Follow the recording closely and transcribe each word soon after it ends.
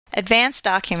Advanced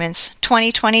Documents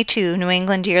 2022 New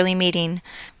England Yearly Meeting,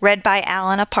 read by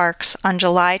Alana Parks on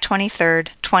July 23,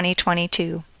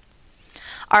 2022.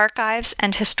 Archives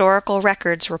and Historical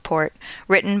Records Report,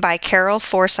 written by Carol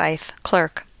Forsyth,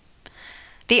 Clerk.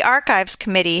 The Archives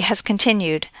Committee has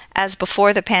continued, as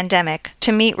before the pandemic,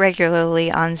 to meet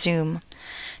regularly on Zoom.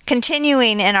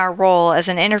 Continuing in our role as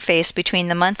an interface between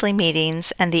the monthly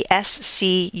meetings and the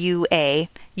SCUA,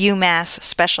 UMass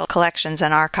Special Collections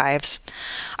and Archives,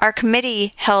 our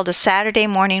committee held a Saturday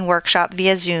morning workshop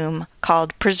via Zoom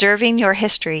called Preserving Your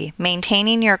History,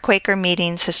 Maintaining Your Quaker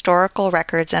Meetings Historical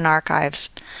Records and Archives.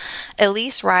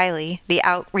 Elise Riley, the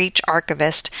outreach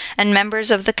archivist, and members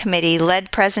of the committee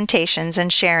led presentations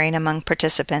and sharing among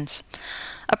participants.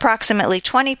 Approximately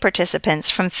 20 participants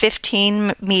from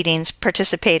 15 meetings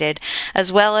participated,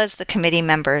 as well as the committee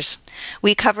members.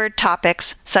 We covered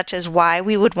topics such as why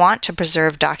we would want to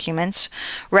preserve documents,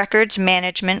 records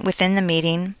management within the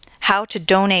meeting, how to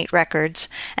donate records,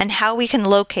 and how we can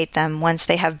locate them once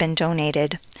they have been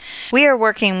donated. We are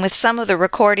working with some of the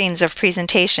recordings of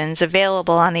presentations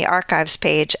available on the archives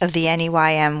page of the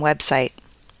NEYM website.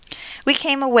 We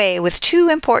came away with two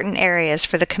important areas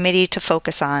for the committee to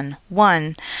focus on.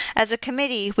 One, as a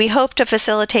committee, we hope to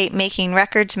facilitate making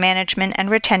records management and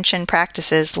retention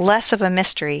practices less of a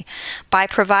mystery by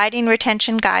providing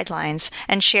retention guidelines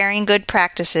and sharing good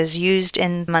practices used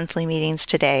in monthly meetings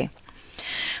today.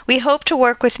 We hope to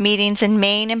work with meetings in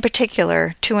Maine in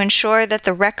particular to ensure that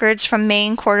the records from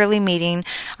Maine Quarterly Meeting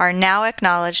are now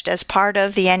acknowledged as part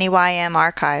of the NEYM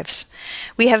archives.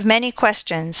 We have many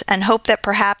questions and hope that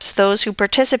perhaps those who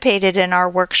participated in our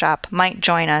workshop might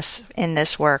join us in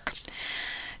this work.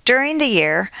 During the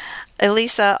year,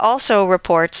 Elisa also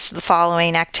reports the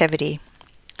following activity.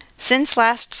 Since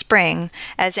last spring,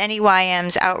 as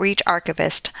NEYM's outreach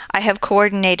archivist, I have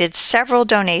coordinated several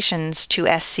donations to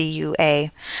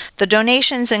SCUA. The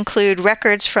donations include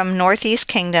records from Northeast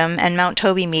Kingdom and Mount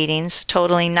Toby meetings,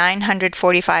 totaling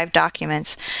 945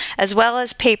 documents, as well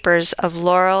as papers of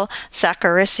Laurel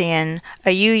Sakarisian, a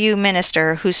UU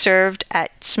minister who served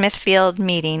at Smithfield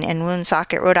Meeting in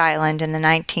Woonsocket, Rhode Island in the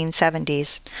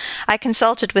 1970s. I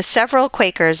consulted with several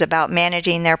Quakers about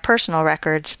managing their personal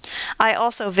records. I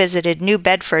also visited New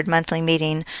Bedford monthly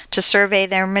meeting to survey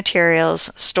their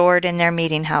materials stored in their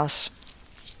meeting house.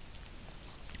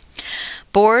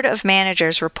 Board of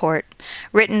Managers Report,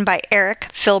 written by Eric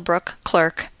Philbrook,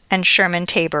 Clerk, and Sherman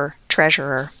Tabor,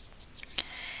 Treasurer.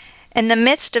 In the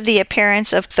midst of the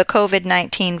appearance of the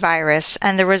COVID-19 virus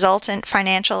and the resultant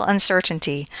financial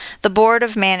uncertainty, the Board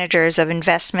of Managers of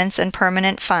Investments and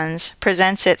Permanent Funds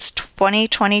presents its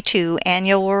 2022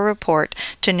 annual report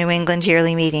to New England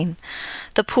Yearly Meeting.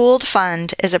 The Pooled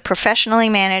Fund is a professionally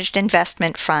managed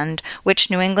investment fund which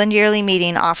New England Yearly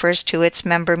Meeting offers to its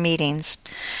member meetings.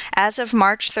 As of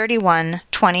March 31,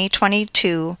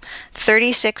 2022,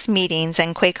 36 meetings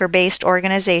and Quaker-based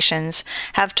organizations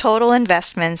have total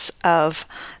investments of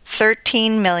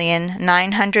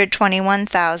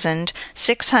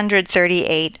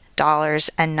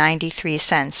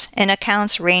 $13,921,638.93 in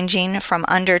accounts ranging from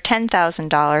under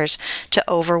 $10,000 to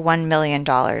over $1 million.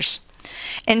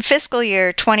 In fiscal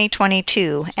year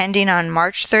 2022, ending on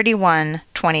March 31,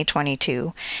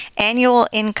 2022, annual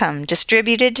income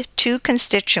distributed to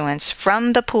constituents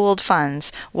from the pooled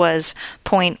funds was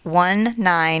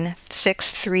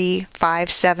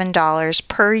 $0.196357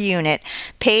 per unit,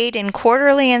 paid in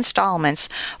quarterly installments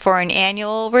for an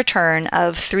annual return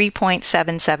of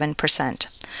 3.77%.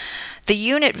 The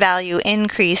unit value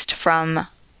increased from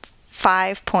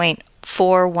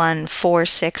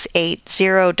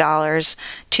 $5.414680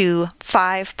 to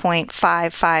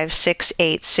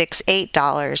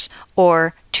 $5.556868,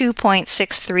 or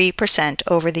 2.63%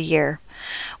 over the year.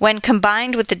 When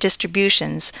combined with the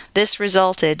distributions, this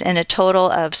resulted in a total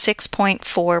of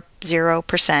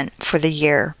 6.40% for the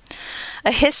year.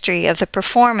 A history of the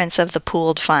performance of the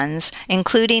pooled funds,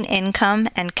 including income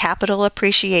and capital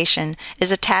appreciation,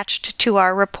 is attached to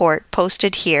our report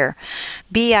posted here,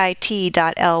 bit.ly/3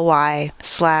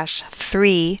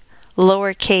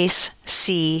 lowercase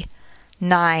c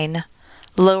 9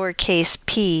 lowercase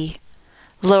p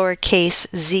lowercase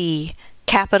z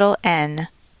capital N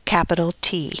capital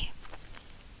T.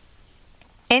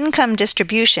 Income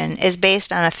distribution is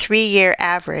based on a 3-year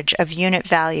average of unit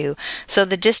value, so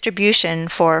the distribution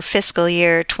for fiscal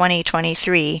year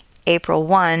 2023, April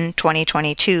 1,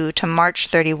 2022 to March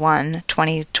 31,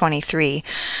 2023,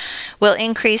 will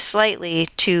increase slightly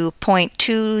to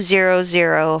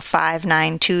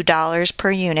 $0.200592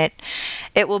 per unit.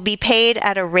 It will be paid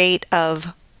at a rate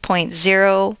of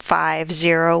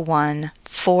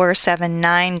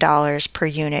 $0.0501479 per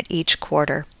unit each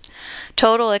quarter.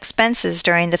 Total expenses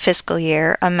during the fiscal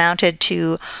year amounted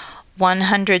to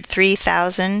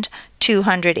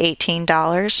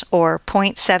 $103,218, or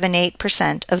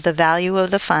 0.78% of the value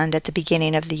of the fund at the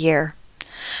beginning of the year.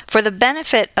 For the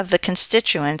benefit of the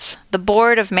constituents, the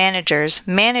Board of Managers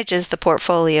manages the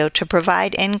portfolio to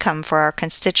provide income for our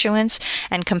constituents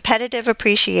and competitive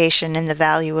appreciation in the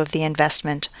value of the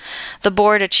investment. The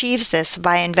Board achieves this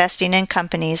by investing in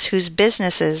companies whose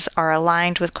businesses are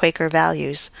aligned with Quaker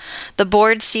values. The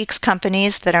Board seeks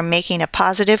companies that are making a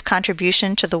positive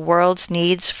contribution to the world's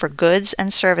needs for goods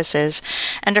and services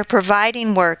and are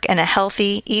providing work in a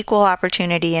healthy, equal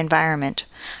opportunity environment.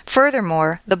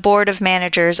 Furthermore, the Board of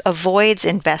Managers avoids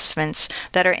investments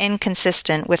that are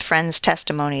inconsistent with Friends'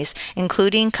 testimonies,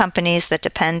 including companies that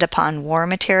depend upon war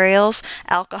materials,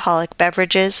 alcoholic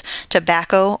beverages,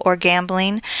 tobacco, or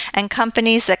gambling, and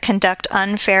companies that conduct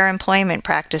unfair employment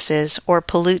practices or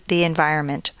pollute the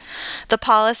environment. The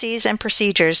policies and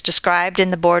procedures described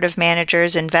in the Board of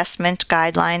Managers Investment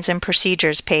Guidelines and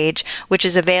Procedures page, which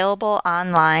is available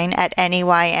online at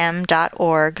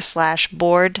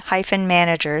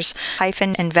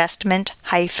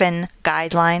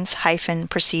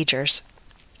neym.org/board-investment-guidelines-procedures.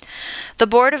 The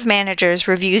Board of Managers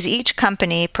reviews each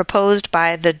company proposed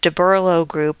by the DeBurlo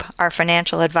Group, our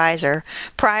financial advisor,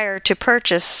 prior to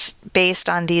purchase based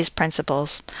on these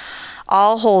principles.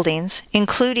 All holdings,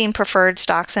 including preferred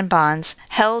stocks and bonds,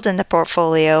 held in the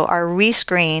portfolio are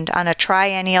rescreened on a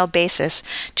triennial basis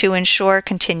to ensure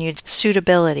continued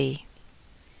suitability.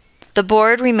 The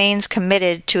Board remains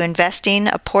committed to investing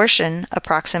a portion,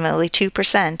 approximately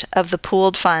 2%, of the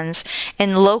pooled funds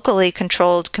in locally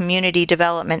controlled community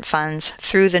development funds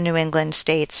through the New England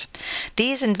states.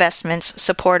 These investments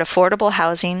support affordable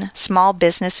housing, small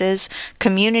businesses,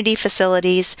 community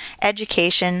facilities,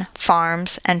 education,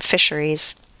 farms, and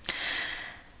fisheries.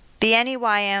 The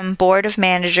NEYM Board of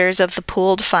Managers of the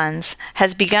pooled funds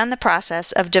has begun the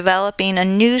process of developing a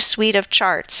new suite of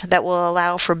charts that will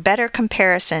allow for better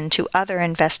comparison to other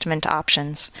investment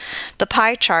options. The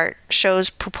pie chart shows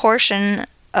proportion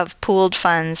of pooled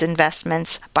funds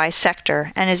investments by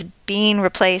sector and is being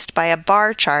replaced by a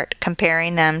bar chart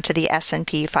comparing them to the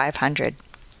S&P 500.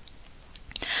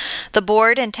 The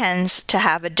Board intends to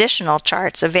have additional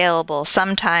charts available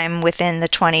sometime within the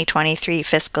 2023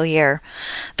 fiscal year.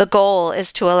 The goal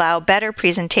is to allow better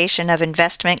presentation of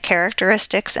investment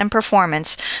characteristics and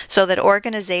performance so that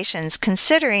organizations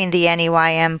considering the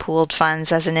NEYM pooled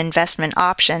funds as an investment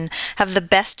option have the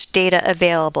best data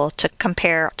available to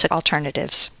compare to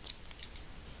alternatives.